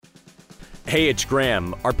Hey, it's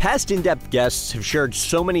Graham. Our past in-depth guests have shared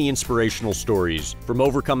so many inspirational stories, from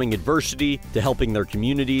overcoming adversity to helping their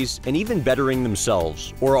communities and even bettering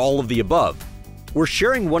themselves, or all of the above. We're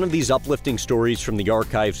sharing one of these uplifting stories from the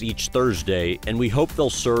archives each Thursday, and we hope they'll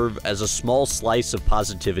serve as a small slice of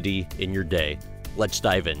positivity in your day. Let's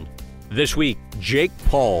dive in. This week, Jake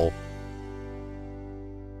Paul.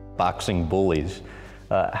 Boxing bullies.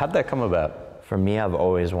 How'd that come about? For me, I've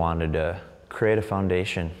always wanted to create a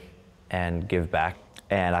foundation and give back.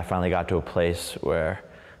 And I finally got to a place where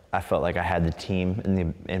I felt like I had the team and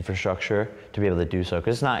the infrastructure to be able to do so.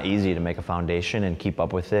 Because it's not easy to make a foundation and keep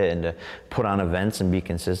up with it and to put on events and be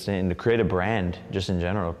consistent and to create a brand just in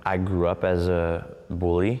general. I grew up as a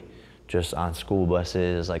bully, just on school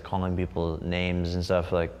buses, like calling people names and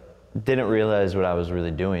stuff. Like, didn't realize what I was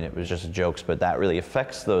really doing. It was just jokes, but that really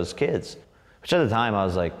affects those kids. Which at the time I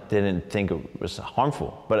was like, didn't think it was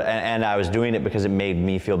harmful. And I was doing it because it made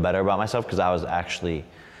me feel better about myself because I was actually,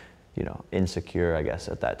 insecure, I guess,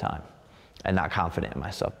 at that time and not confident in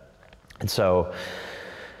myself. And so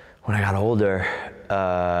when I got older,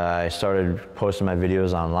 I started posting my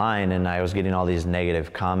videos online and I was getting all these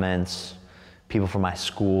negative comments. People from my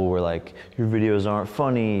school were like, your videos aren't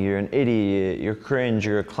funny, you're an idiot, you're cringe,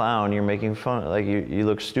 you're a clown, you're making fun, like you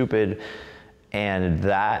look stupid. And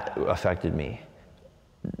that affected me.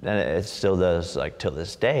 And it still does, like, till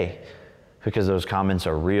this day, because those comments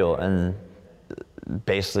are real. And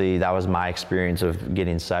basically, that was my experience of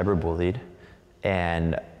getting cyberbullied.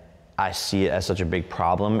 And I see it as such a big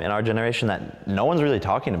problem in our generation that no one's really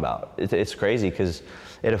talking about. It's crazy, because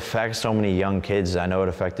it affects so many young kids. I know it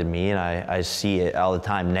affected me, and I see it all the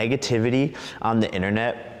time. Negativity on the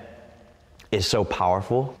internet is so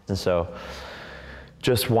powerful. And so,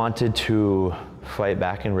 just wanted to fight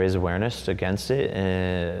back and raise awareness against it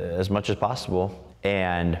as much as possible.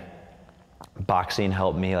 And boxing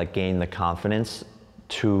helped me gain the confidence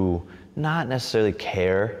to not necessarily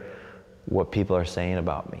care what people are saying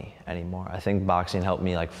about me anymore. I think boxing helped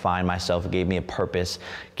me find myself, gave me a purpose,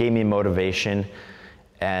 gave me motivation,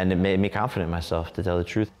 and it made me confident in myself, to tell the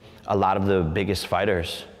truth. A lot of the biggest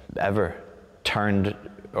fighters ever turned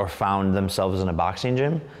or found themselves in a boxing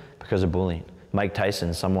gym because of bullying. Mike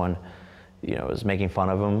Tyson, someone, was making fun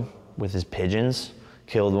of him with his pigeons,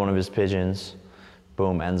 killed one of his pigeons,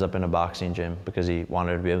 boom, ends up in a boxing gym because he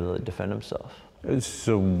wanted to be able to defend himself.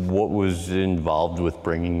 So what was involved with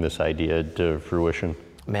bringing this idea to fruition?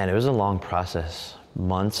 Man, it was a long process.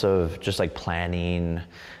 Months of just planning,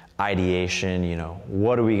 ideation,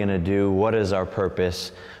 what are we gonna do? What is our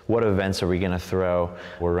purpose? What events are we gonna throw?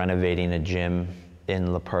 We're renovating a gym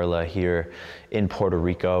in La Perla here in Puerto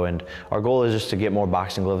Rico, and our goal is just to get more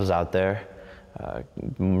boxing gloves out there,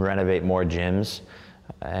 renovate more gyms,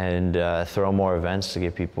 and throw more events to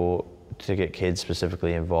get kids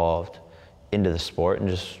specifically involved into the sport and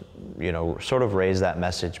just sort of raise that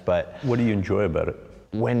message. But what do you enjoy about it?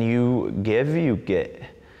 When you give, you get.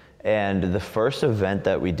 And the first event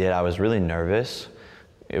that we did, I was really nervous.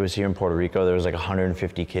 It was here in Puerto Rico. There was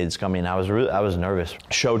 150 kids coming. I was nervous.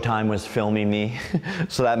 Showtime was filming me,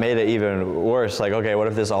 so that made it even worse. Okay, what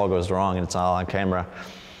if this all goes wrong and it's all on camera?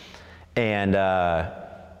 And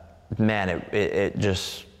man, it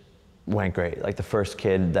just went great. The first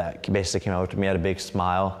kid that basically came up to me had a big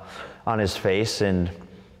smile on his face, and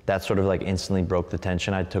that sort of instantly broke the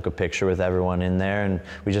tension. I took a picture with everyone in there, and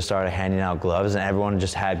we just started handing out gloves, and everyone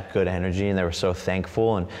just had good energy, and they were so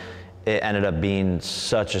thankful. And it ended up being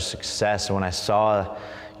such a success. And when I saw,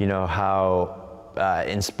 how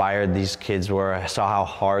inspired these kids were, I saw how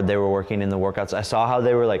hard they were working in the workouts, I saw how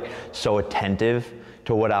they were so attentive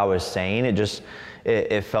to what I was saying.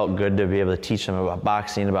 It felt good to be able to teach them about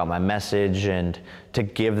boxing, about my message, and to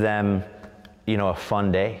give them, a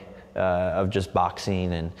fun day of just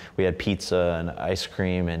boxing. And we had pizza and ice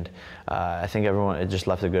cream, and I think it just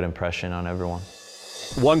left a good impression on everyone.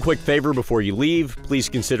 One quick favor before you leave, please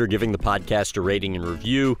consider giving the podcast a rating and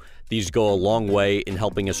review. These go a long way in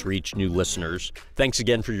helping us reach new listeners. Thanks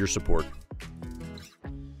again for your support.